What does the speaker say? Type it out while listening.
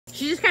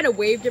She just kind of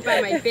waved it by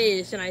my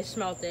face, and I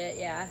smelt it.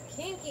 Yeah.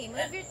 Kinky,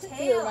 move your Does it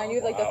tail. remind you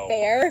of like the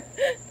fair?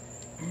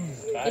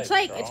 It's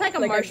like a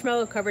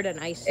marshmallow covered in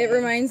ice. It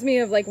reminds me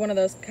of like one of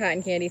those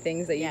cotton candy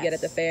things that you get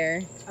at the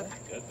fair. Okay.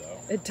 Good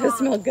though. It does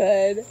smell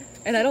good.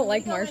 And I don't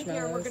like When we go in here,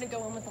 marshmallows. we're gonna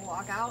go in with the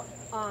lockout.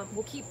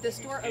 We'll keep this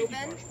door Baby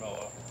open.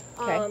 marshmallow.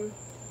 Okay.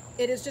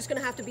 It is just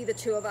gonna have to be the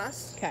two of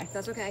us. Okay.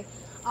 That's okay.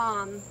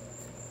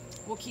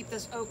 We'll keep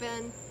this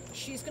open.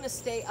 She's gonna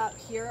stay up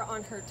here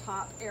on her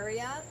top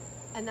area,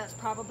 and that's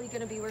probably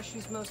gonna be where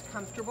she's most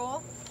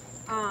comfortable.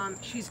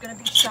 She's gonna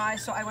be shy,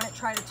 so I wouldn't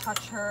try to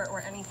touch her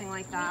or anything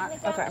like that.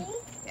 Okay.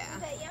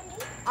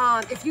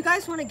 Yeah. If you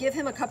guys want to give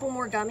him a couple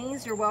more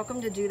gummies, you're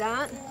welcome to do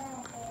that.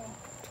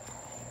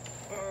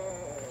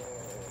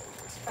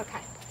 Okay.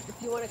 If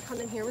you want to come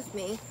in here with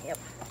me. Yep.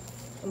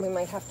 And we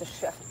might have to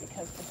shift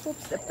because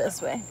Step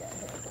this way.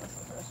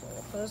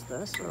 close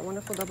this. Our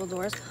wonderful double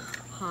doors.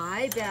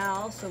 Hi,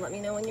 Belle. So let me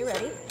know when you're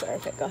ready.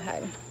 Perfect. Go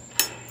ahead.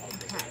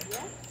 Okay.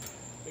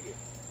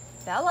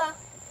 Bella.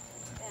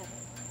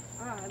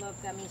 Oh, I love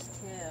gummies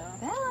too.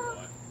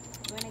 Bella.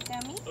 You want a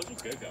gummy? Those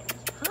are good gummies.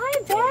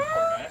 Hi,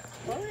 Bella.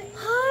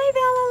 Hi,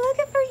 Bella.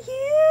 Looking for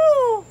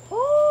you.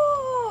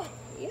 Oh.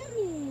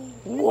 Yummy.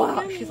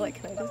 Wow. She's like,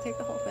 can I just take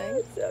the whole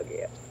thing? So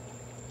cute.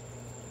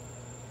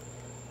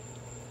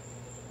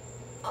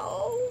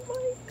 Oh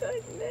my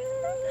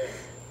goodness.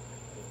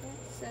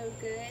 That's so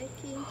good,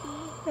 Kinky.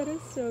 That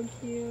is so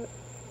cute.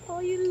 Oh,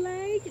 you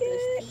like Those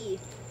it?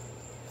 teeth.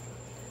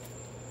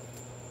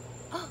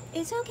 Oh,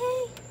 it's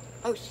okay.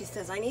 Oh, she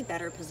says I need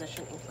better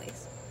positioning,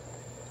 please.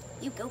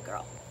 You go,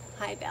 girl.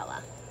 Hi,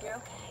 Bella. You're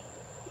okay.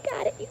 You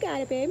got it. You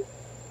got it, babe.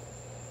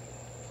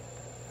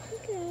 You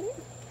got it.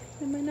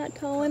 Am I not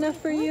tall enough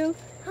for you?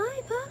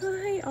 Hi, Pups.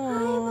 Hi. Hi,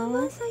 Aw.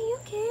 Melissa. You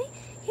okay?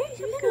 Here,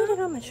 you can eat it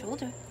on my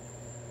shoulder.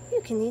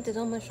 You can eat it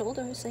on my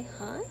shoulder and say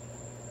hi.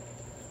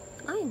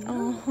 I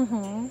know.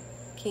 Oh.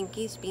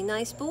 Kinky's be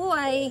nice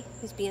boy.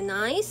 He's being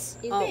nice.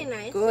 He's oh, being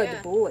nice, good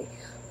yeah. boy.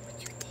 What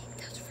do you think?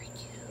 That's for you.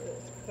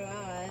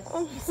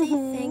 Gross. Say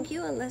thank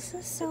you,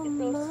 Alyssa, so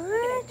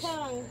much.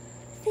 Tongue.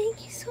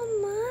 Thank you so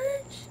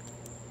much.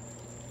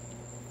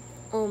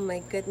 Oh my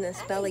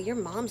goodness, Bella, your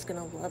mom's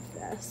gonna love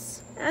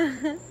this.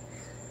 Do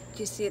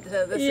you see it?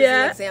 So this is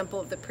an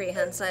example of the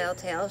prehensile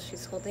tail.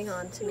 She's holding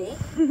on to me.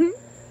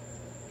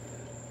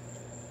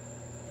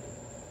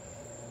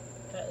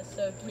 That is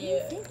so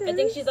cute. I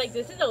think she's like,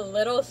 this is a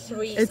little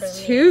sweet for It's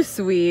me. too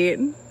sweet.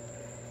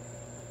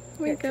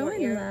 We're Here, do you want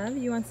going, your- love.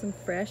 You want some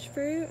fresh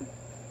fruit?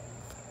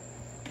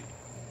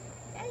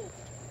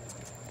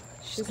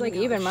 She's like, gonna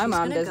go- even my she's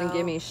mom gonna doesn't go.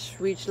 give me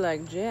sweets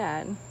like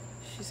that.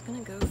 She's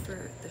gonna go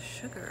for the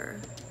sugar.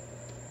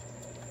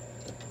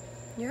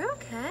 You're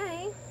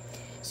okay.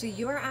 So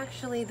you're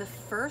actually the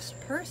first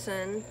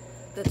person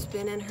that's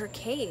been in her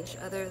cage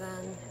other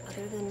than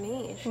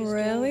me. She's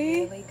Really?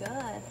 doing really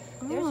good.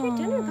 There's your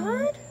dinner, Aw.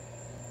 bud.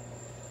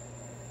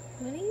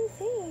 What do you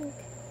think?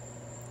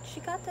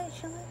 She likes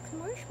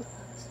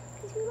marshmallows.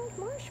 Because you like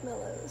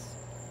marshmallows.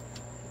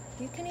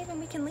 We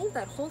can leave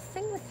that whole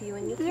thing with you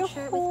and you can The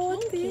share it whole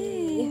with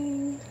Kinky.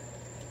 thing.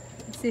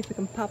 Let's see if we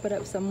can pop it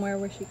up somewhere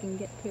where she can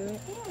get to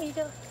it. Yeah, you do.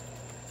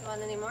 You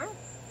want any more?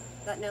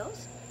 That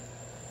nose?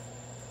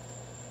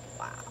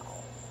 Wow.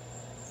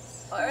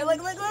 Or look.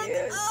 cute,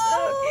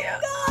 Oh, so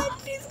God,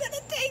 she's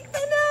gonna take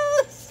the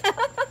nose.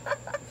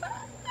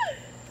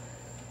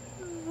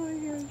 Oh my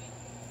gosh.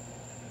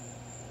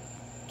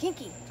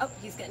 Kinky. Oh,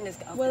 he's getting his.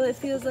 Oh, Well, it goodness,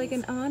 feels like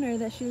an goodness. honor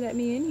that she let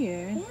me in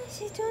here. Yeah,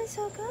 she's doing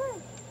so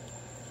good.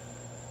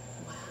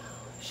 Wow.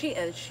 She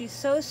is. She's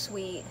so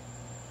sweet.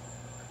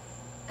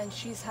 And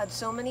she's had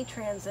so many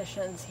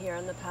transitions here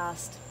in the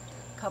past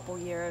couple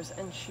years,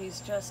 and she's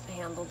just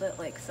handled it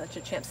like such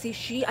a champ.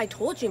 See, I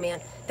told you,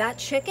 man, that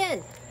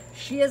chicken,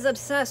 she is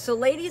obsessed. So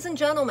ladies and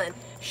gentlemen,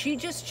 she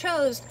just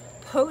chose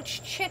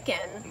poached chicken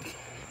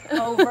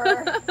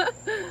over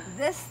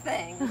this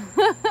thing.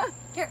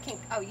 Here, King.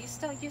 Oh, you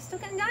still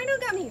getting dino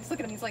gummies. Look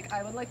at him. He's like,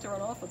 I would like to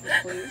run off with this,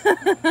 please.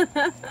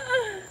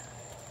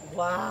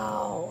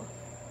 Wow.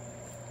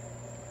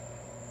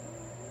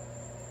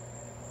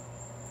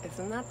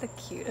 Isn't that the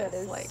cutest? That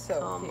is like, so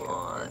come cute.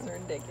 on. It's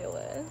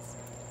ridiculous.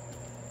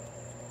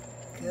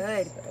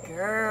 Good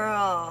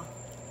girl.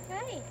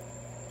 Hi.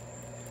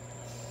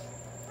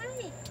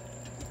 Hi.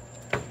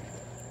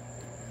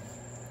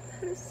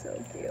 That is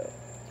so cute.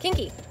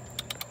 Kinky.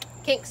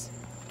 Kinks.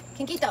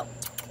 Kinkito.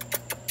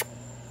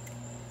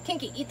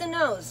 Kinky, eat the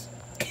nose.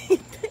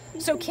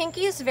 So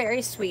Kinky is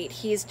very sweet.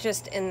 He's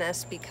just in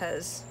this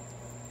because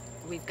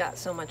we've got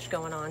so much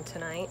going on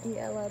tonight.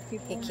 Yeah, a lot of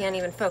people. He can't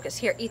even focus.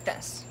 Here, eat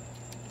this.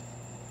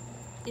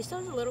 He still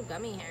has a little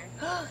gummy hair.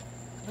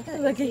 Look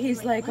at Look at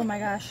he's like, oh my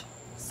gosh,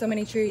 so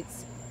many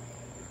treats,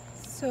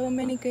 so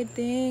many good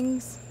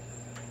things.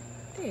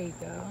 There you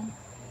go.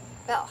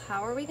 Belle,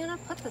 how are we gonna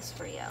put this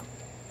for you?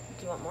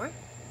 Do you want more?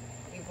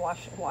 You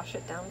wash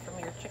it down from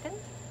your chicken?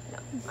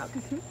 No.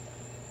 Okay.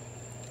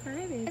 Hi,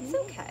 baby. It's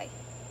okay.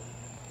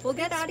 We'll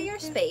get out of your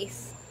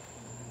space.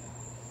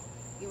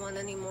 You want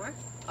any more?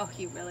 Oh,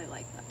 he really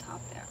liked that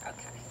top there.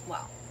 Okay.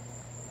 Well,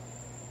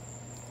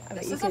 I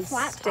bet This you is a could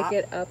flat stick top.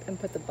 it up and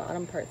put the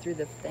bottom part through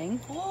the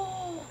thing.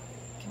 Oh,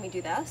 can we do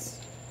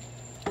this?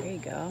 There you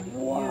go.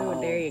 Whoa.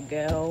 Ooh, there you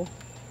go.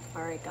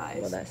 All right,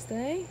 guys. Will that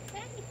stay?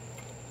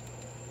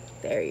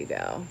 There you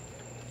go.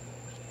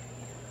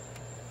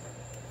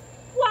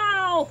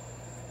 Wow!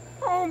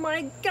 Oh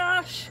my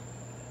gosh!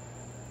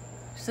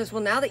 She says,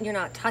 well, now that you're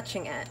not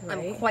touching it, I'm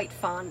Right. quite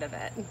fond of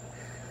it.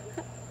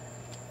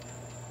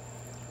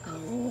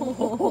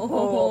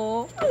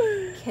 Oh.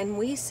 Can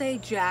we say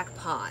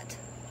jackpot?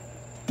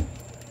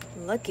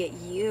 Look at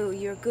you.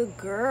 You're a good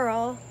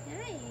girl.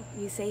 Hi.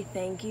 You say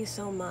thank you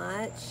so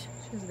much.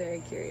 She's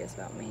very curious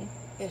about me.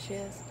 Yeah, she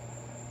is.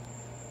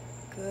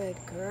 Good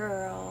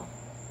girl.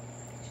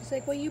 She's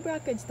like, well, you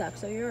brought good stuff,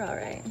 so you're all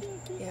right.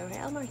 Yeah, right.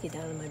 I'll mark you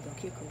down in my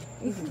book. You're cool.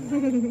 You can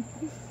do that.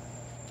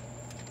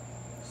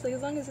 She's like,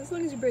 as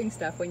long as you bring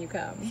stuff when you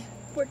come,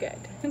 we're good.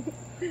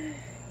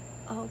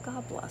 Oh,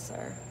 God bless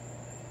her.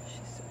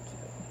 She's so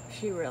cute.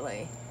 She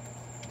really.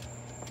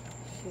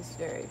 She's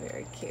very,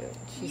 very cute.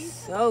 She's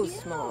so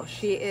small.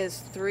 She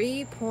is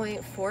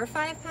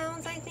 3.45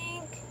 pounds, I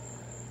think.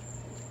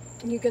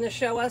 You gonna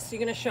show us? You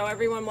gonna show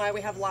everyone why we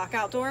have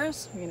lockout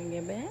doors? You're gonna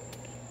get back?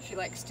 She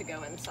likes to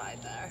go inside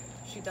there.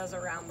 She does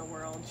around the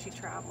world. She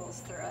travels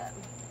through it.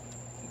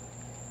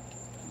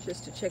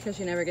 Just to check, because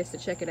she never gets to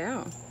check it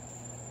out.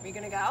 Are you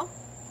gonna go?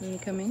 Can you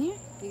come in here?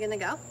 You gonna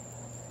go?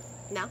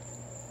 No?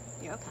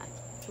 You're okay.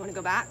 You wanna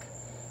go back?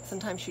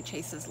 Sometimes she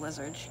chases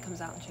lizards. She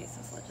comes out and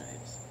chases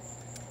lizards.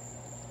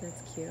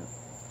 That's cute.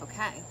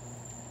 Okay.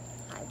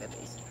 Hi,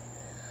 babies.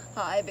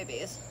 Hi,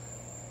 babies.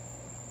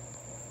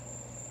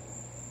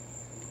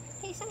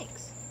 Hey,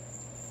 thanks.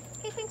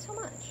 Hey, thanks so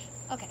much.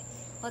 Okay,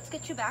 let's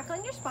get you back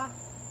on your spot.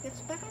 Get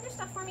back on your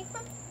stuff for me.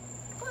 Come on.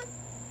 Come on.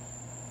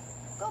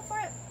 Go for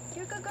it.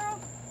 You're a good girl.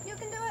 You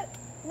can do it.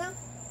 No.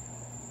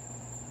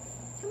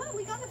 Come on,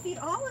 we gotta feed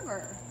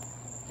Oliver.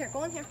 Here,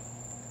 go in here.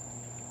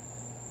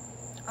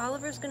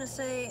 Oliver's gonna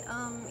say,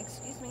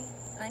 excuse me,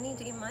 I need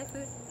to eat my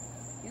food.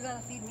 You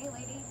gotta feed me,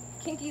 lady.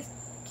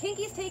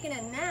 Kinky's taking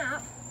a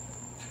nap.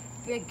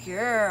 Good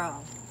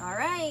girl. All right.